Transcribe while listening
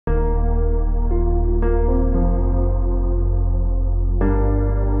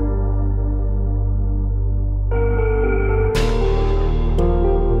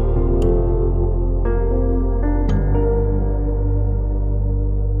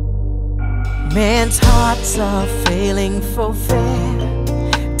Man's hearts are failing for fear.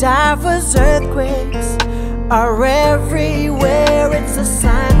 Diverse earthquakes are everywhere. It's a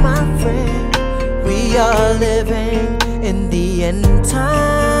sign, my friend, we are living in the end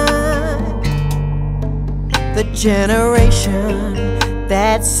time. The generation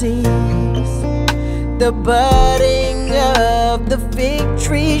that sees the budding of the fig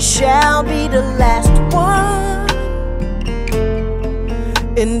tree shall be the last one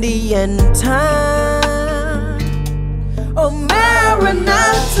in the end time. Oh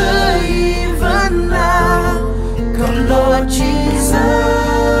Maranatha, even now, come Lord Jesus,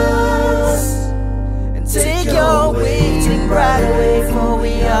 and take your waiting bride away, for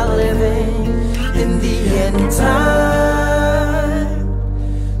we are living in the end time.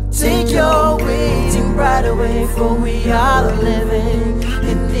 Take your waiting bride away, for we are living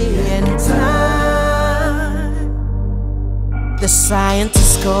in the end time. The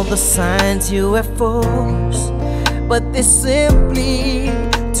scientists call the signs UFOs, but they simply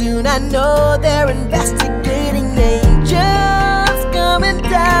do not know they're investigating angels coming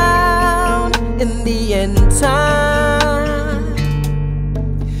down in the end time.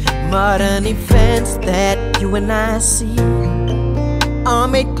 Modern events that you and I see are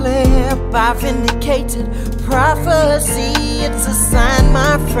made clear by vindicated prophecy. It's a sign,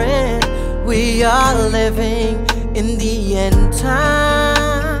 my friend, we are living in the end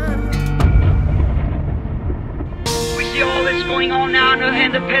time. We see all this going on now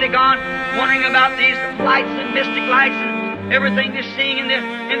in the Pentagon, wondering about these lights and mystic lights and everything they're seeing in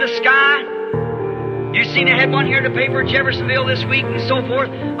the sky. You've seen a headline here in the paper, Jeffersonville this week and so forth,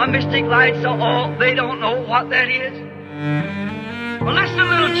 a mystic light, so they don't know what that is. Well, listen,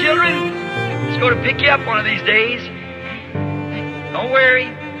 little children, it's going to pick you up one of these days. Don't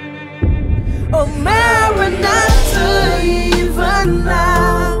worry. Oh Maranatha, even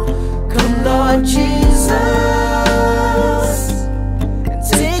now, come Lord Jesus, and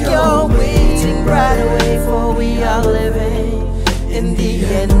take your waiting bride away, for we are living in the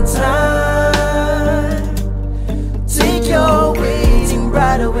end time. Take your waiting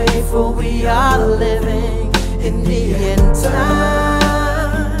bride away, for we are living in the end time.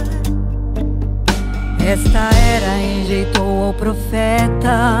 Esta era enjeitou ao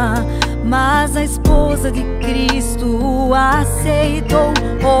profeta, mas a esposa de Cristo o aceitou.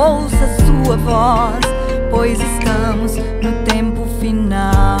 Ouça sua voz, pois estamos no tempo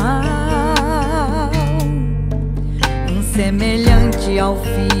final. Semelhante ao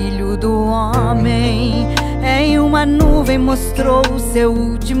Filho do Homem, em uma nuvem mostrou o seu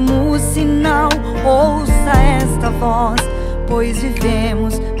último sinal. Ouça esta voz, pois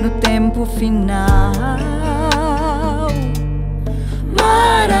vivemos no tempo final.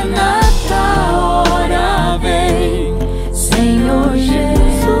 Maranatha, ora vem, Senhor Jesus.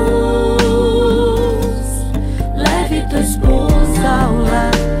 Leve tua esposa ao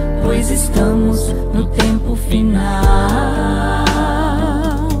lar, pois estamos no tempo final.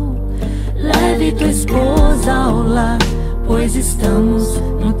 Leve tua esposa ao lar, pois estamos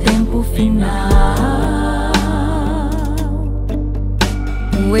no tempo final.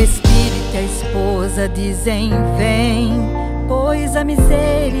 O Espírito e a esposa dizem vem, pois a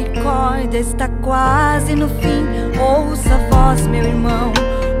misericórdia está quase no fim. Ouça a voz, meu irmão,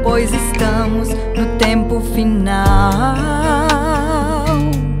 pois estamos no tempo final.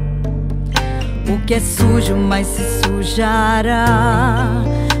 O que é sujo mais se sujará,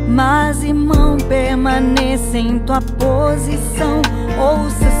 mas irmão, permaneça em tua posição.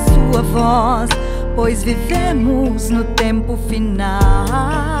 Ouça sua voz, pois vivemos no tempo final.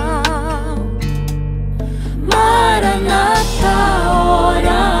 Maranatha,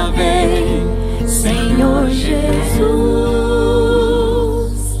 ora vem, Senhor Jesus.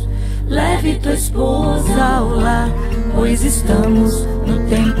 Leve tua esposa ao lar, pois estamos no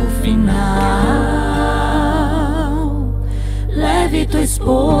tempo final. Leve tua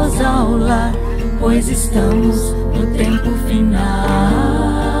esposa ao lar, pois estamos no tempo final.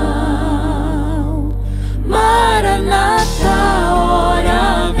 Maranatha,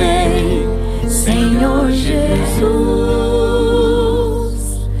 ora vem, Senhor Jesus.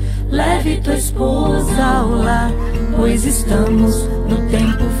 Leve tua esposa ao lar, pois estamos no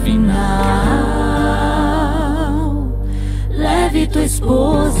tempo final. Leve tua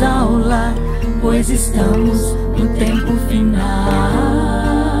esposa ao lar, pois estamos no tempo final.